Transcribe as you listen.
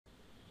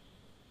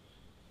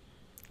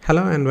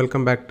Hello and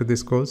welcome back to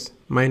this course.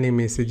 My name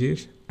is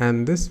Sijesh,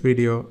 and this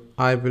video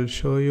I will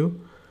show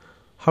you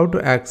how to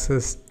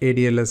access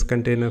ADLS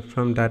container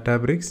from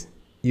Databricks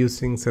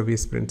using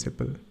service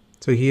principal.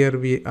 So here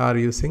we are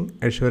using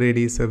Azure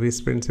AD service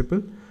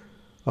principal,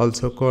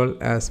 also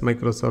called as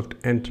Microsoft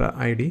Entra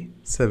ID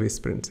service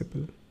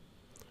principal.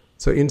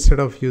 So instead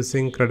of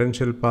using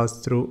credential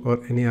pass-through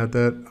or any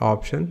other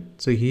option,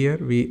 so here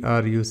we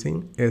are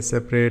using a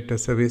separate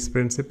service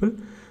principal.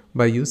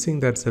 By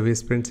using that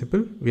service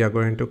principal, we are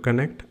going to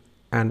connect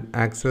and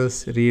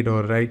access, read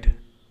or write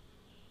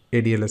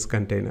ADLS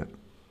container.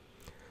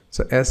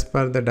 So as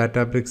per the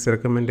Databricks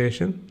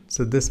recommendation,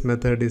 so this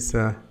method is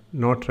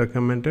not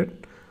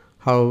recommended.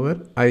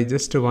 However, I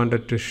just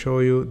wanted to show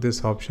you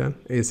this option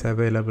is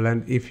available,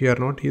 and if you are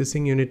not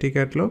using Unity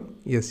Catalog,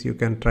 yes, you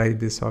can try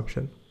this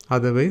option.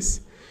 Otherwise,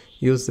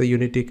 use the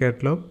Unity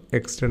Catalog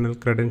external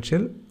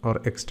credential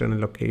or external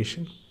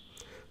location.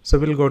 So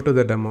we'll go to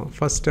the demo.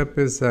 First step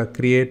is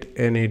create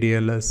an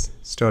ADLS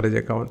storage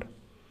account.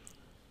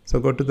 So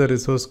go to the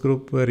resource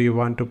group where you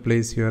want to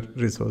place your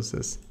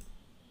resources.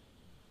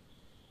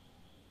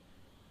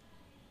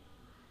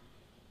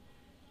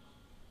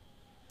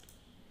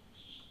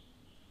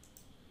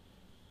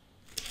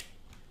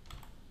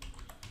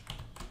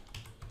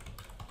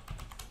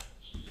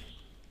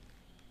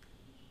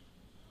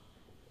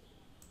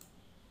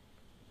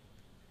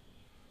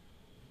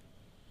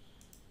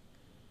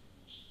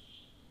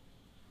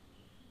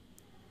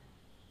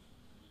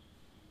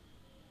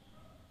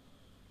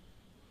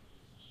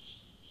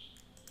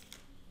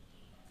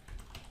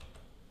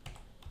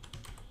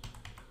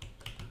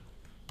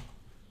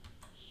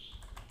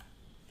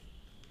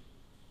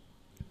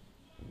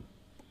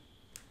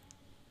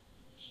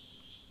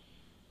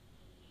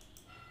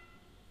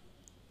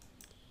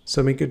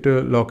 So make it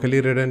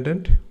locally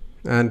redundant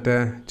and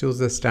choose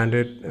the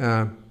standard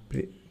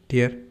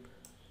tier,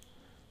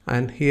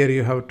 and here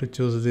you have to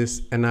choose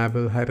this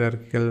enable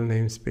hierarchical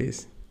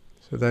namespace.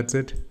 So that's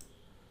it.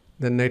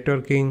 The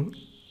networking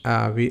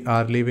we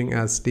are leaving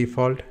as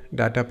default.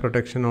 Data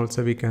protection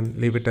also we can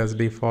leave it as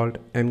default.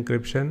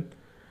 Encryption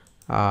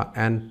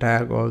and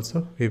tag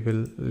also we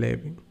will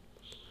leaving.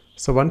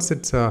 So once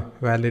it's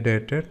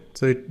validated,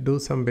 so it do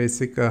some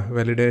basic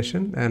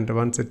validation, and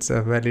once it's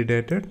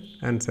validated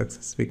and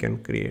success, we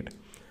can create.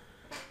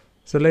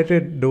 So let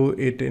it do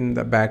it in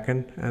the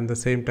backend, and the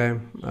same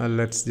time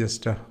let's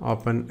just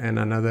open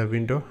another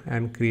window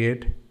and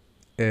create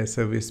a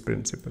service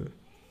principal.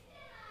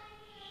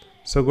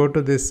 So go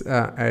to this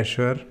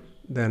Azure,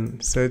 then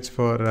search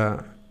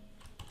for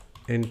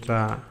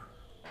Entra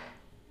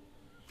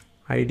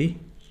ID.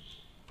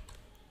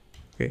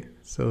 Okay,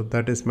 so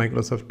that is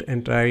Microsoft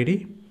Entra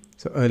ID.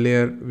 So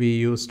earlier we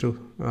used to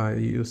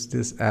use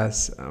this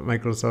as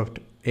Microsoft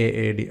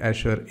AAD,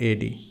 Azure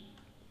AD.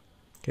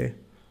 Okay,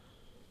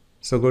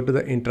 so go to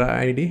the Entra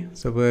ID.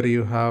 So where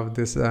you have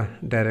this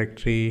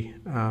directory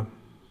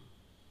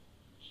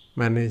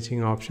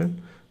managing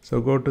option.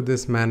 So go to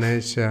this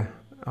manage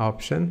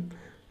option,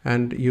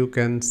 and you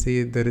can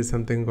see there is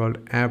something called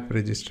app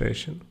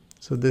registration.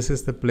 So this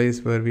is the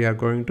place where we are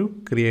going to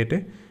create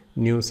a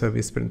new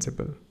service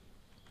principal.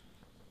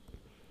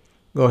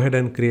 Go ahead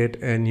and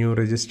create a new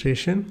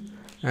registration,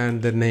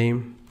 and the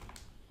name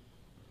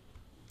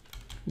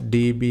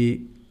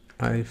DBX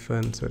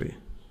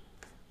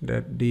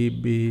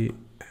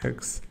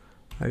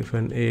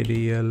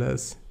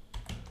ADLS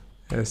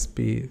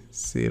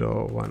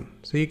SP01.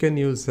 So you can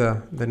use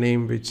the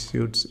name which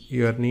suits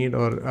your need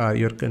or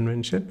your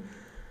convention,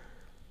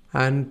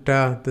 and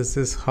this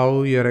is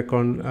how your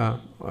account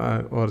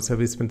or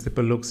service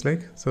principal looks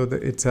like. So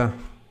it's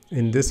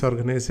in this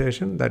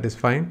organization, that is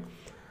fine.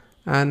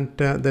 And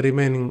the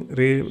remaining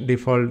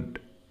default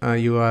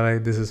URI,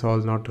 this is all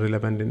not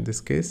relevant in this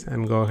case,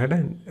 and go ahead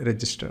and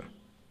register.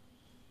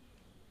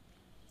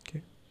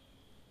 Okay,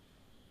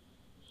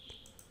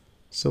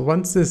 so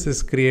once this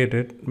is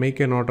created,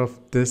 make a note of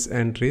this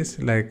entries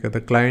like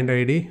the client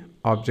ID,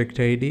 object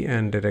ID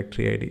and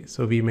directory ID.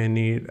 So we may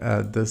need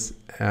this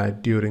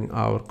during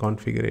our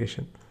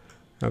configuration.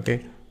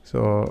 Okay,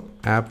 so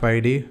app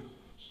ID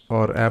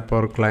or app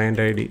or client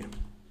ID,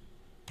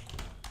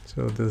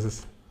 so this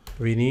is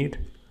we need.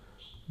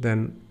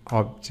 Then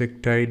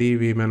object ID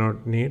we may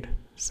not need,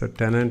 so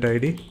tenant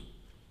ID.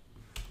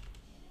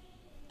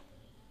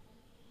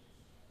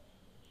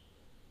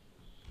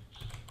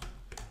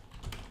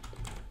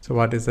 So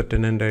what is the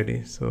tenant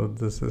ID? So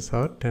this is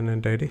our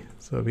tenant ID,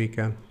 so we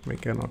can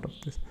make a note of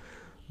this.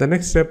 The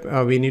next step,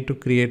 we need to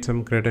create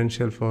some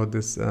credential for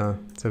this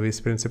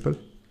service principal.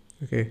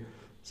 Okay,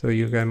 so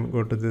you can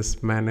go to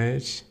this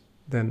manage,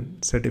 then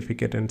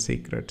certificate and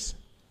secrets.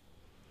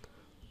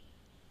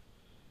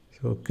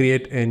 So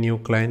create a new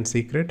client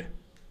secret,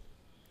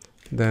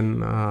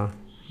 then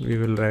we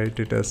will write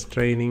it as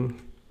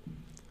training,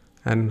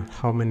 and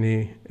how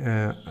many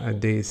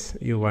days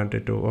you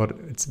wanted to, or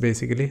it's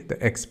basically the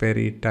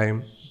expiry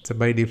time. So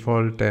by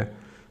default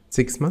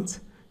 6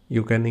 months.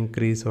 You can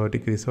increase or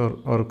decrease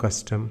or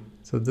custom.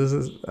 So this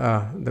is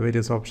the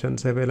various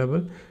options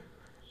available.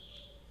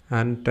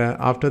 and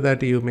after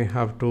that you may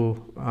have to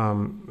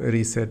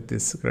reset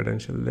this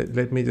credential.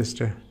 Let me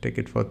just take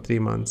it for 3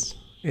 months.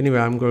 Anyway,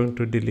 I'm going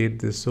to delete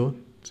this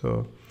soon.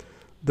 So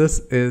this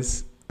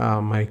is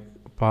my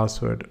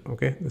password.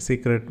 Okay, the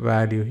secret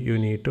value you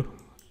need to,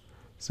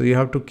 so you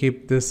have to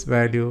keep this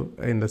value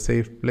in the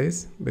safe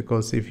place,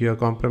 because if you are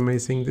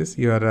compromising this,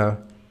 you are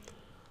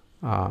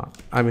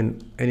I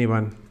mean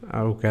anyone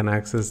who can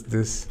access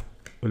this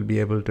will be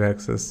able to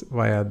access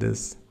via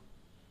this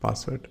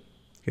password.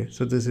 Okay,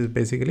 so this is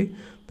basically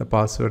the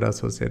password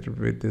associated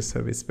with this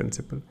service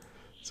principal.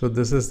 So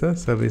this is the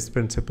service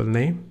principal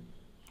name.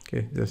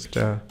 Okay, just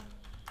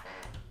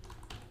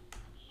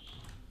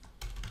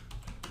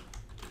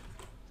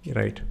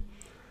right.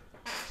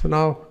 So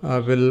now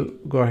we'll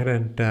go ahead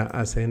and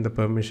assign the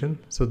permission.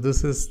 So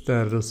this is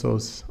the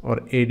resource or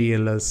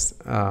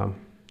ADLS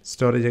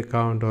storage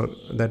account or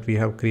that we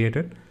have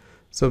created.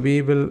 So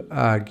we will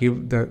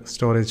give the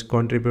storage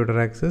contributor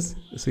access.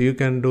 So you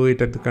can do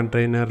it at the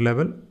container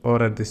level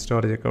or at the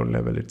storage account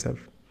level itself.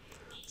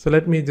 So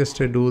let me just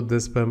do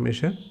this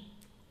permission.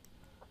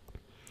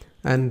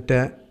 And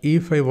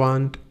if I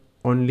want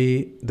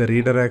only the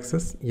reader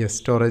access, yes,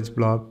 storage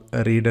blob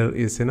reader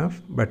is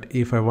enough. But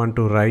if I want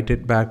to write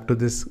it back to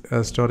this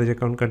storage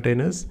account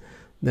containers,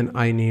 then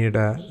I need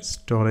a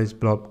storage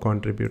blob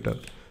contributor.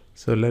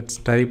 So let's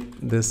type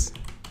this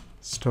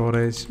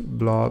storage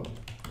blob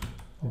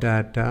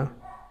data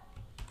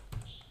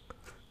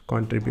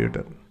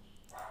contributor.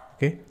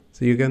 Okay,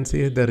 so you can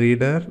see the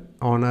reader,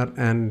 owner,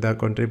 and the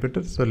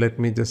contributor. So let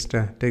me just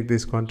take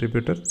this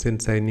contributor,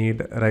 since I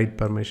need write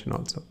permission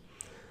also.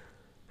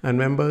 And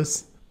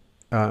members,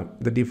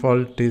 the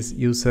default is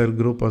user,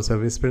 group, or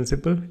service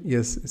principal.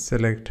 Yes,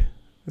 select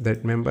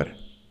that member.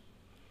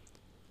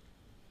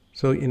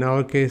 So in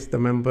our case, the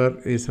member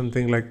is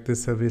something like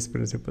this service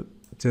principal.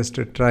 Just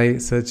try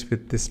search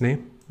with this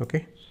name.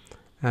 Okay,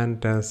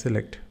 and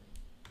select.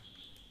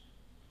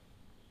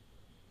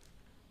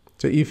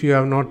 So if you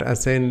have not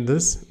assigned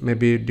this,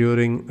 maybe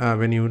during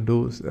when you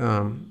do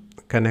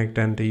connect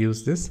and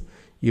use this,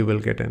 you will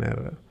get an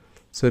error.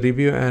 So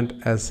review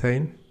and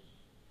assign.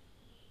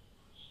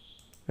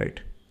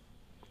 Right.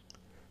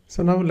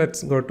 So now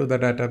let's go to the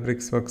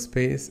Databricks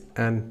workspace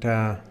and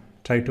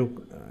try to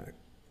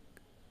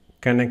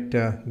connect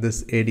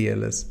this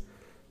ADLS.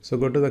 So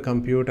go to the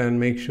compute and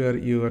make sure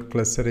your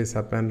cluster is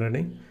up and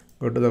running.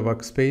 Go to the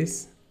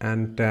workspace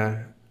and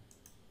go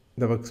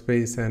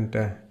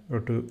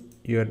to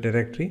your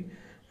directory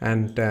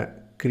and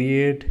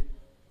create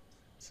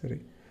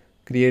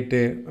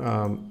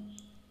a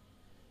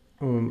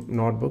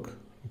notebook.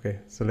 Okay,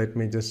 so let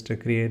me just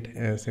create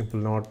a simple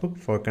notebook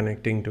for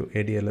connecting to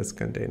ADLS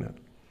container,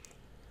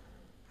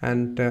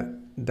 and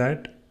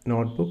that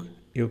notebook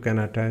you can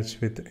attach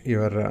with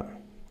your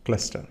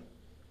cluster.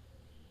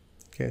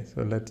 Okay,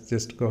 so let's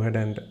just go ahead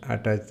and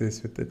attach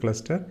this with the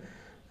cluster,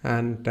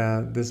 and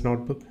this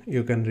notebook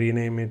you can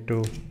rename it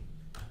to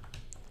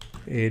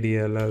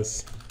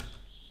ADLS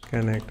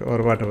Connect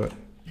or whatever.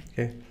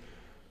 Okay,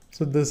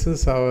 so this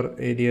is our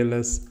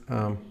ADLS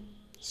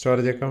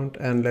storage account,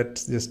 and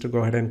let's just go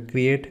ahead and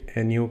create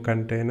a new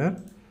container.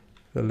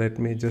 So let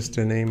me just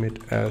name it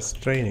as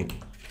training.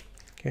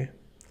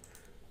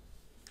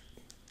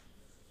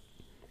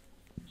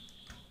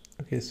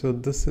 Okay, so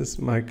this is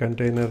my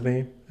container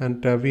name,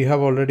 and we have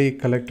already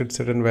collected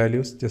certain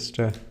values. Just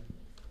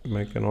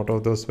make a note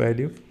of those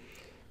values.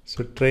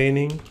 So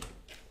training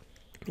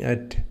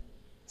at,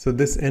 so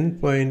this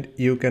endpoint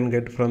you can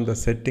get from the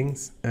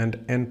settings and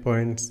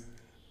endpoints.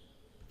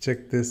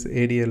 Check this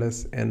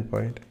ADLS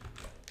endpoint.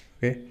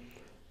 Okay,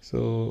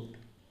 so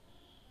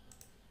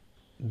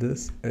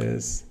this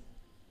is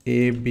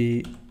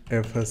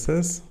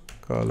abfss :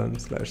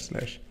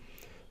 //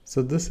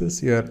 so this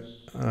is your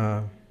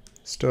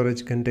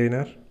storage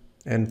container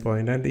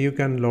endpoint, and you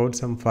can load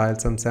some file,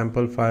 some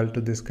sample file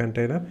to this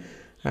container,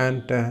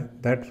 and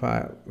that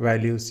file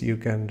values you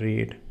can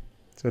read.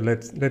 So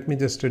let me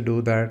just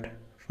do that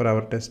for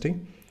our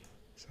testing.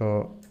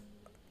 So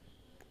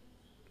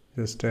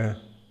just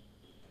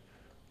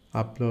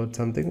upload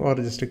something, or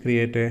just to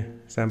create a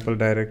sample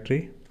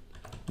directory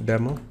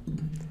demo,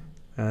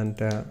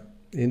 and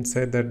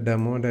inside that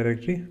demo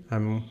directory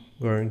I'm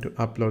going to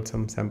upload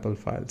some sample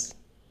files.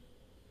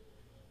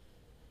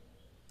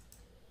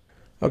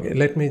 Okay,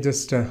 let me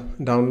just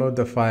download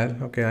the file.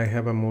 Okay, I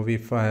have a movie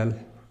file,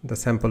 the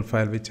sample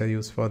file which I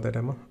use for the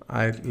demo.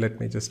 Let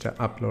me just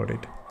upload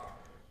it.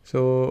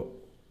 So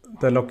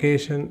the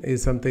location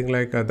is something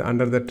like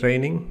under the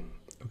training.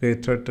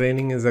 Okay, so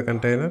training is a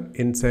container.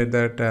 Inside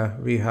that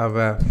we have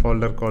a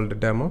folder called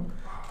demo,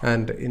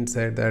 and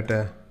inside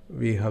that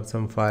we have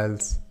some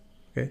files.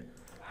 Okay,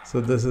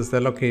 so this is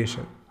the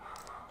location.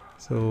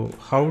 So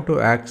how to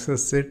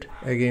access it?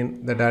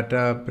 Again, the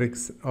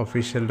Databricks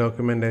official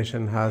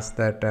documentation has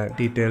that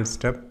detailed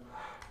step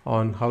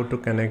on how to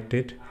connect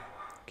it.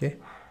 Okay,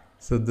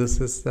 so this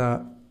is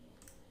a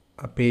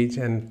page,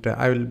 and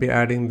I will be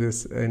adding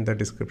this in the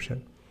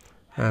description,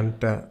 and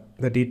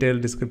the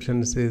detailed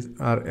descriptions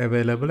are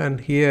available, and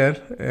here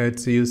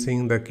it's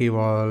using the Key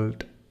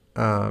Vault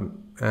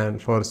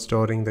and for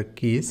storing the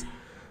keys,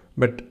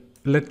 but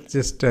let's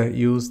just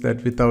use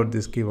that without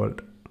this key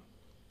vault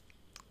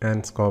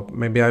and scope.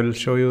 Maybe I will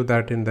show you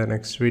that in the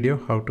next video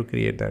how to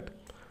create that.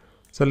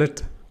 So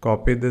let's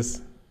copy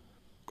this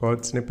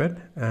code snippet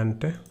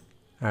and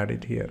add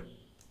it here.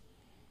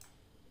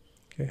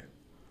 Okay,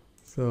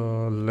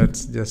 so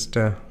let's just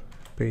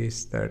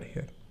paste that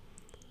here.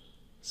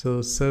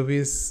 So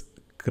service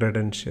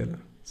credential.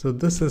 So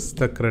this is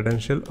the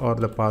credential or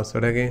the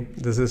password. Again,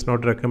 this is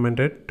not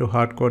recommended to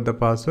hard code the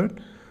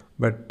password,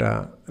 but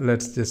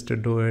let's just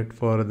do it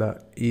for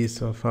the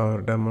ease of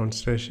our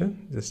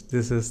demonstration. Just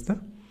this is the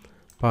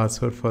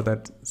password for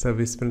that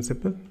service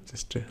principal.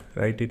 Just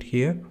write it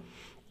here.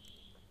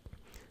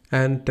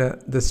 And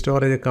the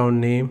storage account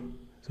name.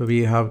 So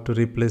we have to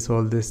replace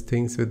all these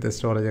things with the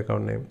storage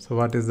account name. So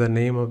what is the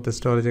name of the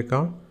storage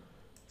account?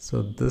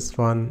 So this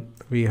one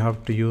we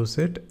have to use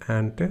it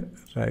and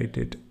write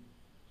it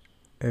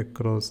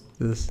across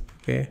this.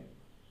 Okay,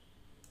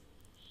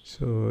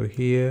 so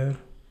here,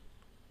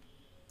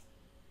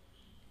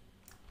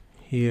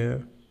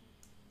 here,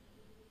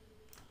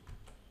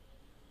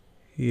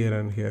 here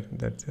and here.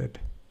 That's it.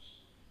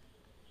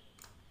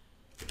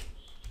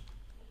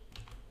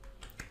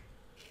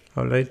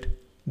 All right,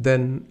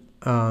 then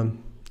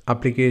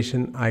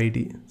application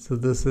ID. So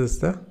this is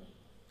the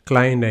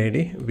client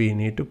ID. We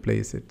need to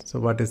place it. So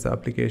what is the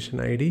application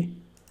ID?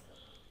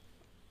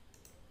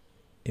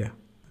 Yeah,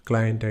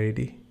 client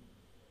ID.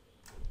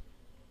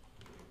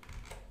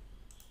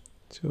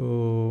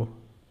 So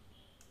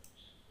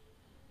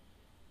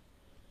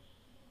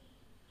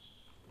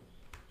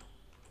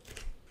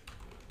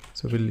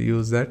we'll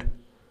use that,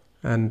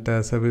 and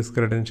service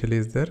credential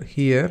is there.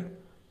 Here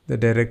the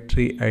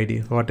directory ID.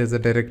 What is the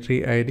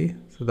directory ID?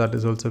 So that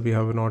is also we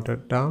have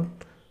noted down.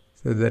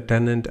 So the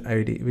tenant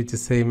ID, which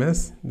is same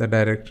as the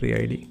directory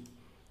ID.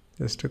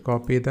 Just to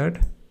copy that,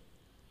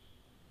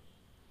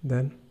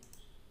 then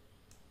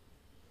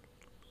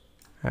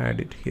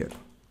add it here.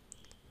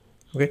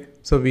 Okay,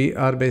 so we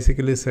are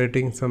basically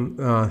setting some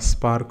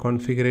Spark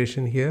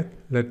configuration here.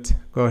 Let's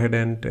go ahead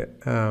and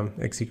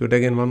execute.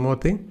 Again, one more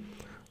thing.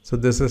 So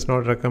this is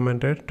not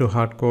recommended to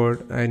hard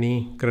code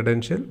any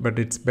credential, but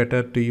it's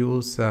better to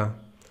use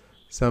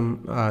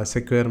some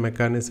secure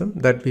mechanism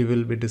that we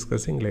will be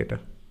discussing later.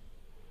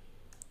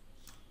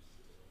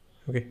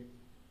 Okay,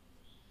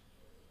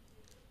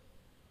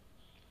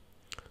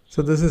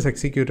 so this is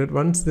executed.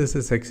 Once this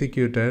is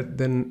executed,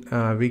 then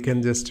we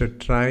can just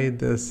try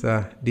this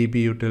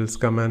dbutils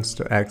commands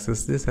to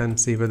access this and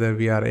see whether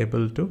we are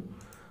able to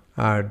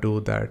do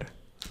that.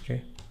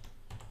 Okay,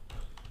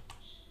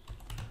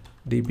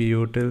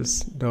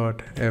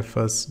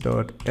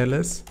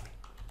 dbutils.fs.ls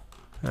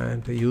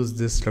and use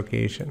this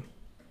location.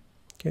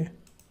 Okay,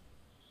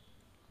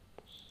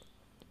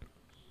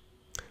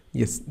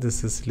 yes,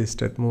 this is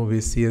listed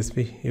movies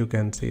CSV. You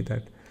can see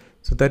that.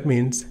 So that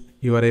means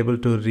you are able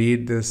to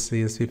read this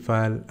CSV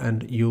file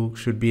and you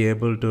should be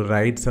able to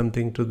write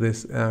something to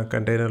this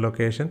container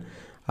location.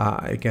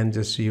 I can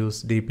just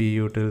use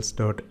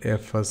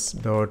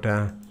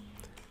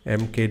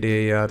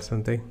dbutils.fs.mkdir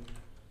something,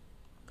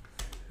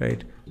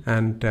 right?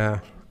 And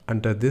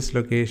under this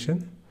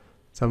location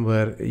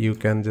somewhere you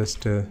can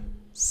just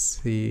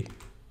see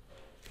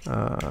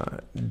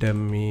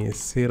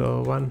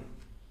dummy01,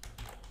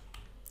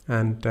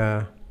 and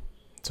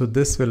so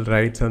this will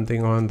write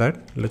something on that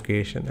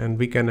location, and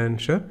we can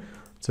ensure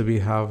so we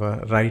have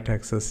write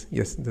access.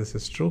 Yes, this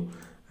is true.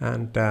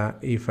 And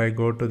if I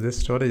go to this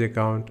storage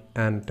account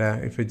and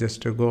if I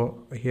just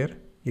go here,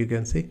 you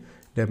can see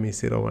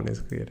dummy01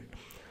 is created.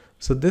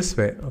 So this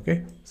way,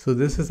 okay, so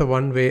this is the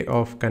one way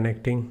of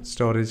connecting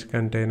storage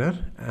container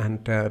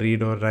and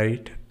read or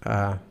write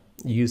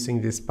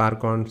using this Spark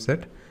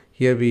concept.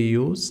 Here we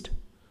used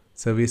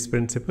service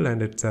principal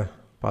and it's a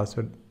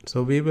password.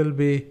 So we will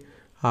be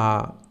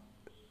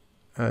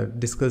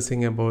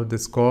discussing about the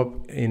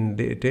scope in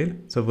detail,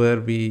 so where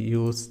we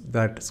use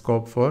that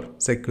scope for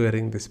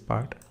securing this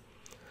part.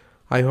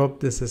 I hope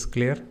this is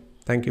clear.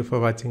 Thank you for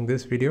watching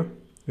this video.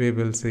 We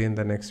will see in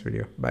the next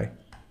video. Bye.